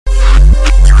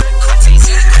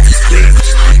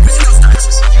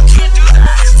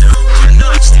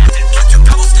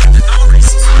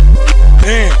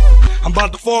I'm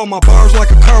about to fall, my bars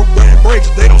like a car with bad brakes,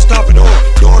 they don't stop at all.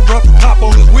 Dog dropped the top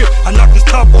on his whip, I knocked his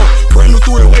top off. Brand new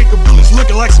 308, the bullets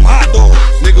looking like some hot dogs.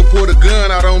 Nigga pulled a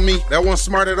gun out on me, that wasn't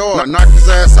smart at all. I knocked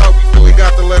his ass out before he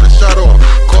got the leather shot off.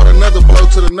 Caught another blow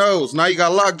to the nose, now you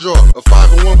got lockjaw. A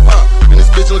 5 and 1 pop, and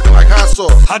this bitch looking like hot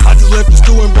sauce. I just left the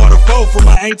stew and bought a foe for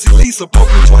my auntie Lisa.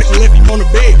 Poked me twice and left him on the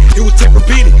bed, it was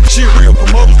Tempur-Pedic. Shit real,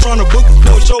 promoters trying to book us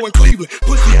for a show in Cleveland.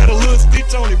 Pussy had a little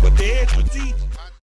stitch on it, but the edge was deep.